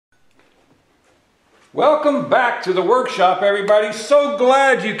Welcome back to the workshop, everybody. So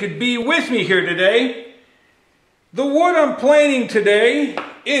glad you could be with me here today. The wood I'm planing today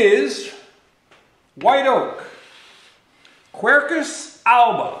is white oak, Quercus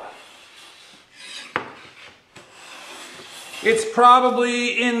alba. It's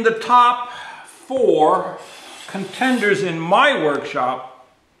probably in the top 4 contenders in my workshop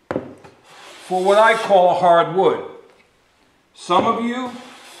for what I call hardwood. Some of you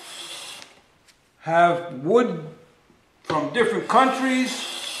have wood from different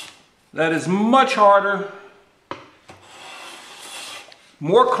countries that is much harder,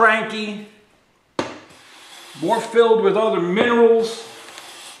 more cranky, more filled with other minerals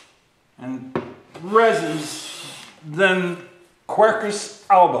and resins than Quercus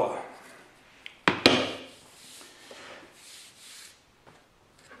alba.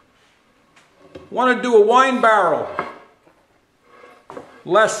 Want to do a wine barrel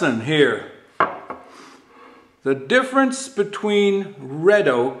lesson here. The difference between red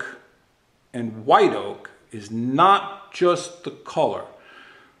oak and white oak is not just the color.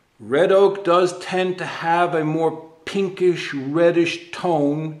 Red oak does tend to have a more pinkish, reddish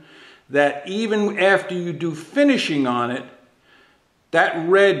tone that even after you do finishing on it, that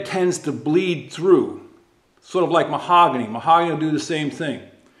red tends to bleed through. Sort of like mahogany. Mahogany will do the same thing.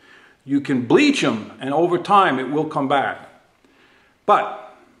 You can bleach them and over time it will come back. But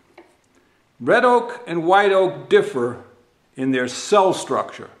red oak and white oak differ in their cell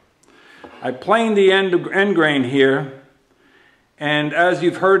structure. I planed the end grain here, and as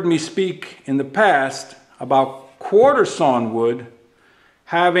you've heard me speak in the past about quarter sawn wood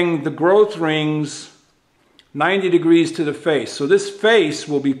having the growth rings 90 degrees to the face. So this face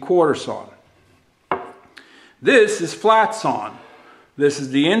will be quarter sawn. This is flat sawn. This is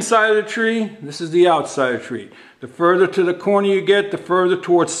the inside of the tree, this is the outside of the tree. The further to the corner you get, the further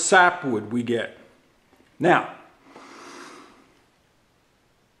towards sapwood we get. Now,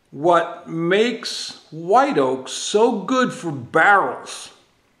 what makes white oak so good for barrels,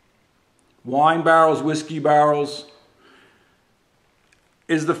 wine barrels, whiskey barrels,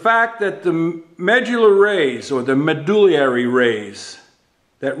 is the fact that the medullary rays, or the medullary rays,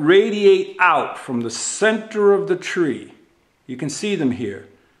 that radiate out from the center of the tree, you can see them here.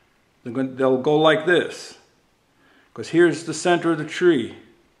 They'll go like this, because here's the center of the tree.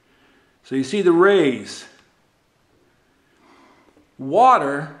 So you see the rays.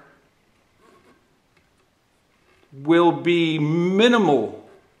 Water will be minimal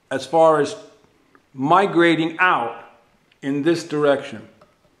as far as migrating out in this direction.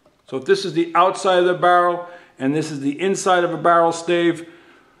 So if this is the outside of the barrel and this is the inside of a barrel stave,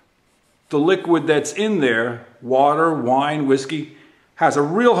 the liquid that's in there, water, wine, whiskey, has a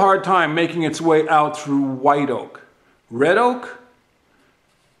real hard time making its way out through white oak. Red oak,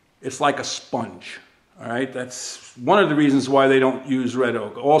 it's like a sponge. All right, that's one of the reasons why they don't use red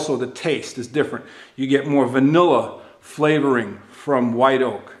oak. Also, the taste is different. You get more vanilla flavoring from white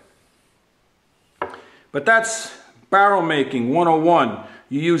oak. But that's barrel making 101.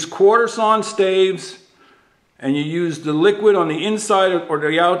 You use quarter sawn staves, and you use the liquid on the inside or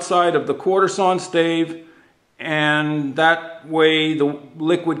the outside of the quarter sawn stave, and that way the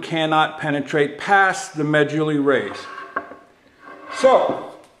liquid cannot penetrate past the medullary rays.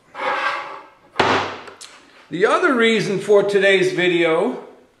 So, the other reason for today's video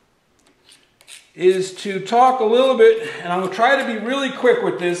is to talk a little bit, and I'm going to try to be really quick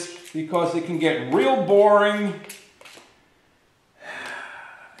with this because it can get real boring.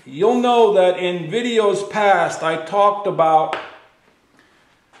 You'll know that in videos past I talked about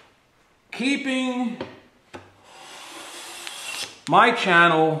keeping my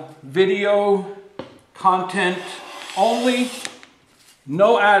channel video content only,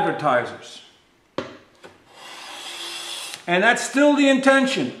 no advertisers. And that's still the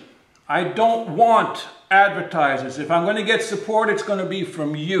intention. I don't want advertisers. If I'm going to get support, it's going to be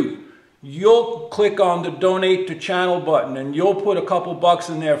from you. You'll click on the donate to channel button and you'll put a couple bucks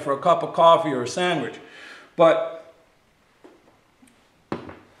in there for a cup of coffee or a sandwich. But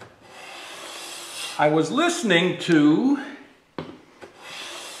I was listening to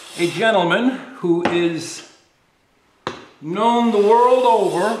a gentleman who is known the world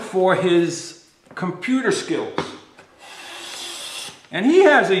over for his computer skills. And he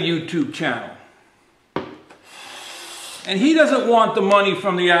has a YouTube channel. And he doesn't want the money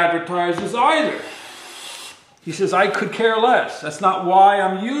from the advertisers either. He says, I could care less. That's not why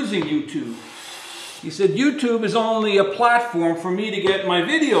I'm using YouTube. He said, YouTube is only a platform for me to get my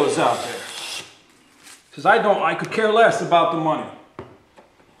videos out there. He says, I could care less about the money.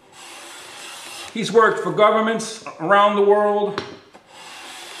 He's worked for governments around the world.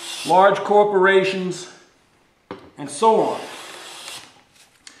 large corporations, and so on.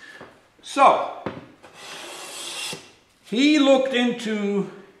 So, he looked into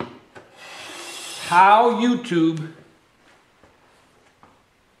how YouTube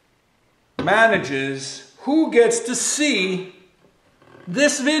manages who gets to see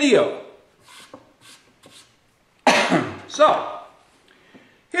this video. So,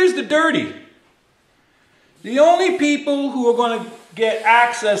 here's the dirty. The only people who are going to get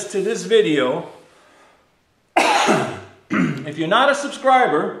access to this video, if you're not a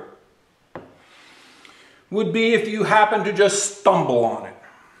subscriber, would be if you happen to just stumble on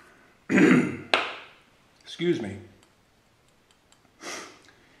it. Excuse me.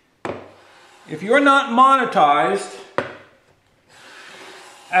 If you're not monetized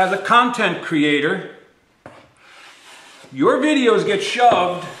as a content creator, your videos get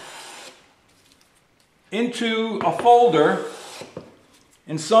shoved into a folder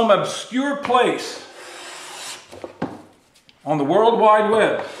in some obscure place on the World Wide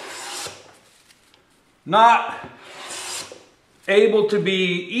Web, not able to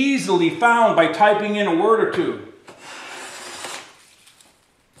be easily found by typing in a word or two.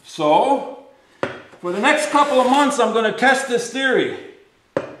 So, for the next couple of months, I'm going to test this theory.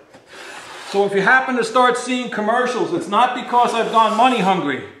 So if you happen to start seeing commercials, it's not because I've gone money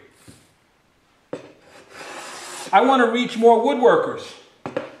hungry. I want to reach more woodworkers,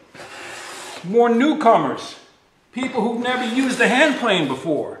 more newcomers, people who've never used a hand plane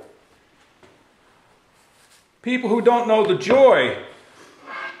before, people who don't know the joy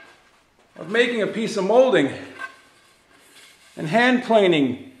of making a piece of molding and hand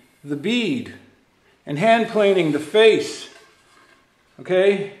planing the bead and hand planing the face.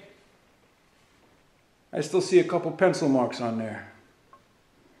 Okay? I still see a couple pencil marks on there.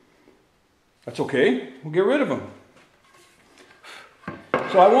 That's okay. We'll get rid of them.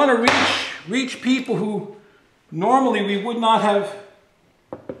 So I want to reach people who normally we would not have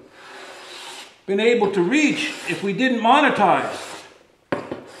been able to reach if we didn't monetize.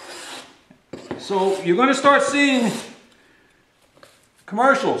 So you're going to start seeing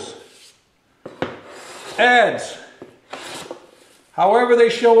commercials, ads, however they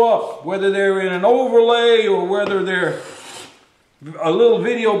show up, whether they're in an overlay or whether they're a little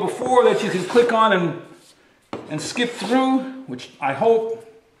video before that you can click on and skip through, which I hope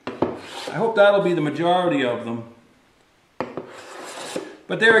that'll be the majority of them.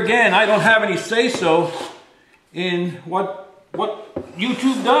 But there again, I don't have any say-so in what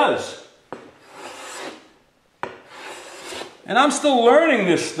YouTube does. And I'm still learning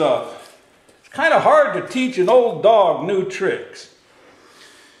this stuff. It's kind of hard to teach an old dog new tricks.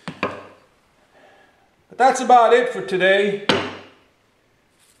 But that's about it for today.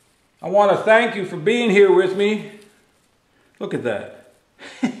 I want to thank you for being here with me. Look at that.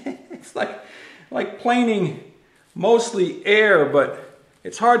 It's like planing mostly air, but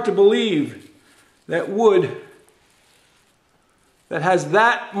it's hard to believe that wood that has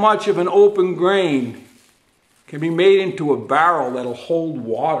that much of an open grain can be made into a barrel that'll hold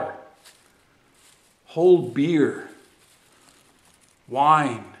water, hold beer,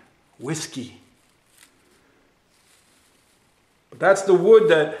 wine, whiskey. But that's the wood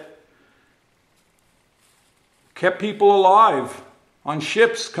that kept people alive on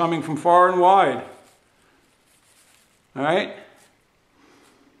ships coming from far and wide. All right?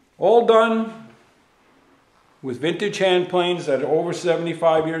 All done with vintage hand planes that are over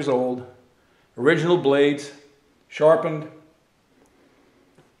 75 years old, original blades, sharpened,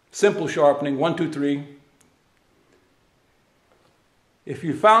 simple sharpening, 1, 2, 3. If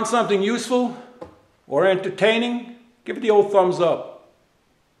you found something useful or entertaining, give it the old thumbs up.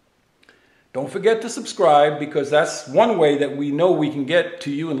 Don't forget to subscribe, because that's one way that we know we can get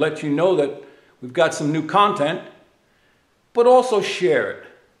to you and let you know that we've got some new content. But also share it.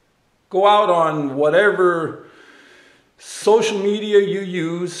 Go out on whatever social media you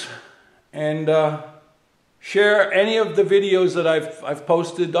use and share any of the videos that I've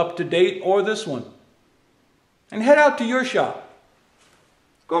posted up to date, or this one. And head out to your shop.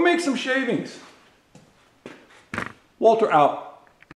 Go make some shavings. Walter out.